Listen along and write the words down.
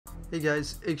Hey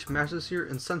guys, Hfmasters here,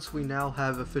 and since we now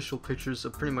have official pictures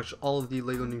of pretty much all of the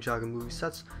Lego Ninjago movie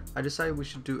sets, I decided we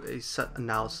should do a set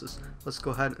analysis. Let's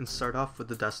go ahead and start off with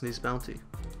the Destiny's Bounty.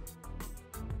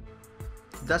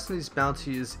 Destiny's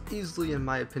Bounty is easily, in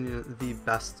my opinion, the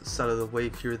best set of the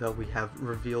wave here that we have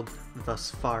revealed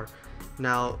thus far.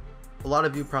 Now, a lot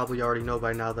of you probably already know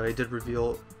by now that I did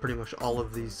reveal pretty much all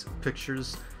of these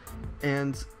pictures,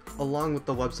 and along with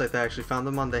the website that I actually found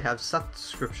them on, they have set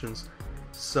descriptions.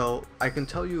 So I can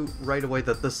tell you right away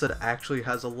that this set actually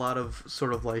has a lot of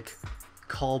sort of like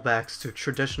callbacks to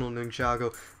traditional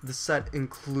Ninjago. This set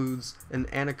includes an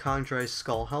Anacondra's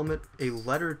skull helmet, a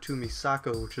letter to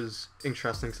Misako, which is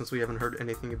interesting since we haven't heard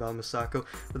anything about Misako,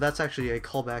 but that's actually a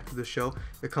callback to the show.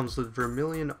 It comes with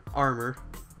vermilion armor,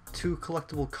 2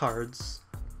 collectible cards,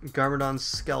 Garmadon's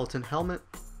skeleton helmet,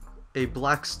 a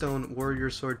Blackstone warrior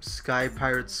sword, Sky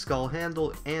Pirate's skull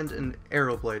handle, and an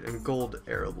arrow blade, and gold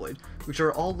arrow blade, which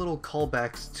are all little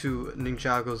callbacks to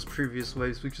Ninjago's previous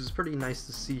waves, which is pretty nice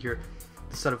to see here.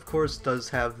 The set of course does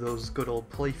have those good old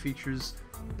play features,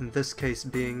 in this case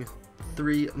being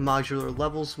 3 modular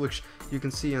levels, which you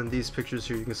can see in these pictures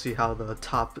here. You can see how the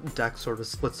top deck sort of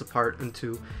splits apart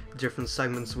into different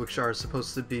segments, which are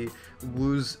supposed to be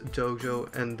Wu's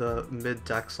dojo and the mid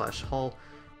deck / hull.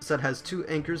 The set has 2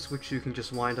 anchors, which you can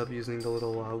just wind up using the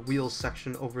little wheels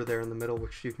section over there in the middle,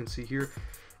 which you can see here.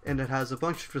 And it has a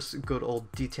bunch of just good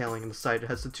old detailing on the side. It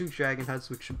has the 2 dragon heads,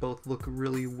 which both look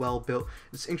really well built.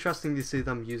 It's interesting to see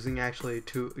them using actually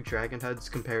 2 dragon heads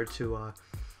compared to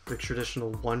the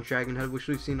traditional 1 dragon head, which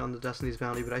we've seen on the Destiny's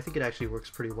Bounty, but I think it actually works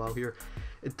pretty well here.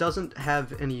 It doesn't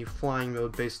have any flying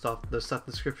mode based off the set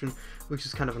description, which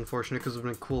is kind of unfortunate because it would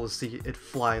have been cool to see it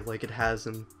fly like it has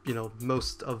in, you know,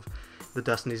 most of the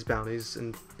Destiny's Bounties,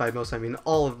 and by most I mean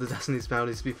all of the Destiny's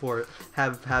Bounties before it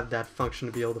have that function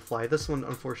to be able to fly. This one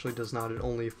unfortunately does not, it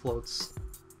only floats.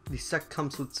 The set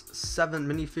comes with 7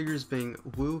 minifigures, being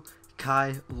Wu,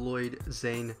 Kai, Lloyd,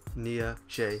 Zane, Nia,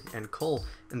 Jay, and Cole,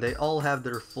 and they all have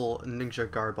their full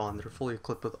ninja garb on. They're fully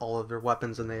equipped with all of their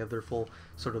weapons, and they have their full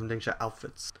sort of ninja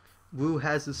outfits. Wu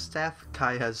has his staff,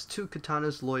 Kai has 2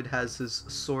 katanas, Lloyd has his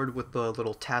sword with the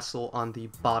little tassel on the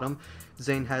bottom,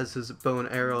 Zane has his bow and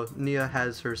arrow, Nia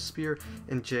has her spear,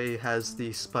 and Jay has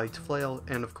the spiked flail,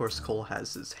 and of course Cole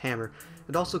has his hammer.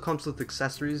 It also comes with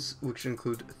accessories, which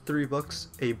include 3 books,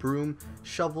 a broom,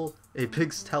 shovel, a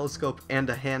Biggs telescope, and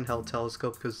a handheld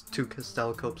telescope, because 2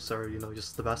 telescopes are, you know,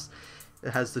 just the best.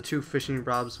 It has the 2 fishing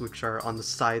rods, which are on the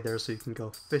side there, so you can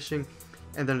go fishing.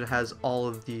 And then it has all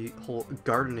of the whole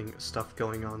gardening stuff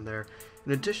going on there.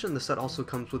 In addition, the set also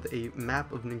comes with a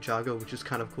map of Ninjago, which is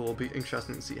kind of cool. It'll be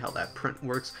interesting to see how that print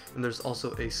works. And there's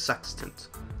also a sextant.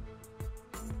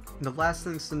 And the last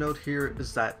things to note here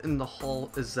is that in the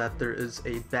hall is that there is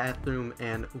a bathroom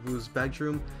and Wu's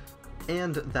bedroom,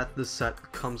 and that this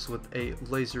set comes with a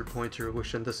laser pointer,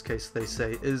 which in this case they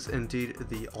say is indeed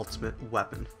the ultimate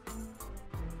weapon.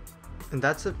 And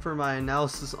that's it for my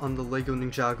analysis on the Lego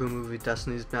Ninjago movie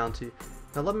Destiny's Bounty.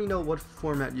 Now let me know what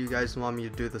format you guys want me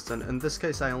to do this in. In this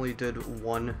case I only did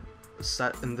 1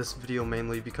 set in this video,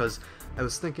 mainly because I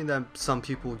was thinking that some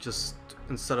people just,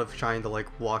 instead of trying to like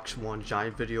watch one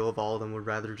giant video of all of them, would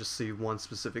rather just see one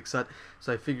specific set.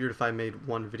 So I figured if I made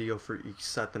 1 video for each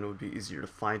set, then it would be easier to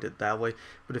find it that way.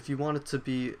 But if you want it to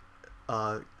be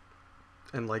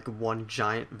in like 1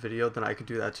 giant video, then I could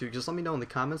do that too. Just let me know in the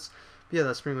comments. But yeah,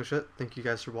 that's pretty much it. Thank you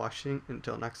guys for watching.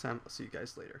 Until next time, I'll see you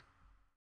guys later.